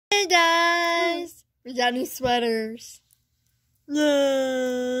We got new sweaters.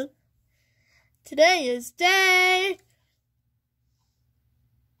 Yay! Today is day...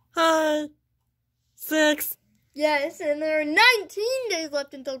 6. Yes, and there are 19 days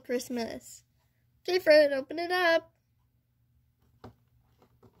left until Christmas. Okay, Fred, open it up.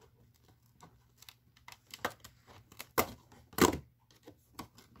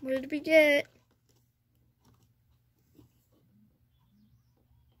 What did we get?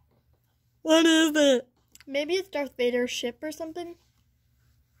 What is it? Maybe it's Darth Vader's ship or something?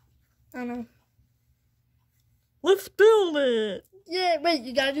 I don't know. Let's build it! Yeah, wait,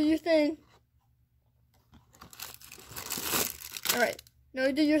 you gotta do your thing. Alright,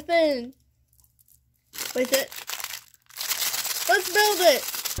 now do your thing. Place it. Let's build it!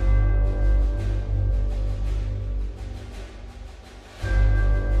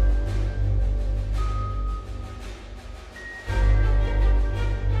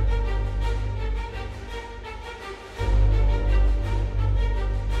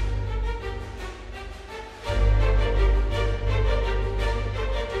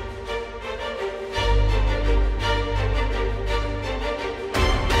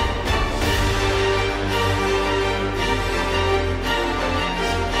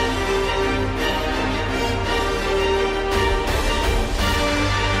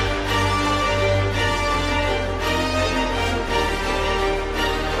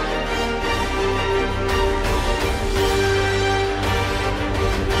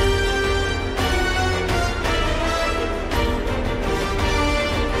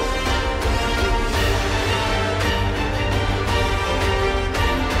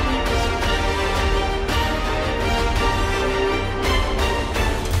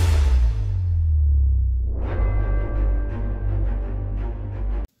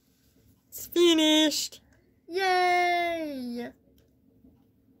 It's finished! Yay!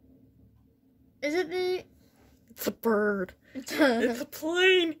 Is it the... It's a bird. It's a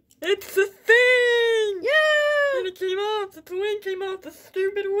plane. It's a thing! Yeah! And it came off. The wing came off. The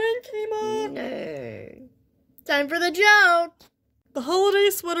stupid wing came off. No. Time for the joke! The holiday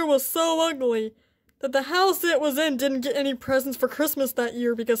sweater was so ugly that the house it was in didn't get any presents for Christmas that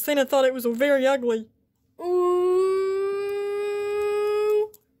year because Santa thought it was very ugly. Ooh.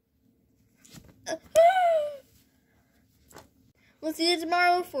 We'll see you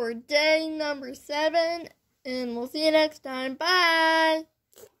tomorrow for day number 7, and we'll see you next time. Bye!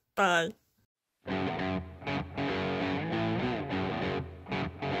 Bye.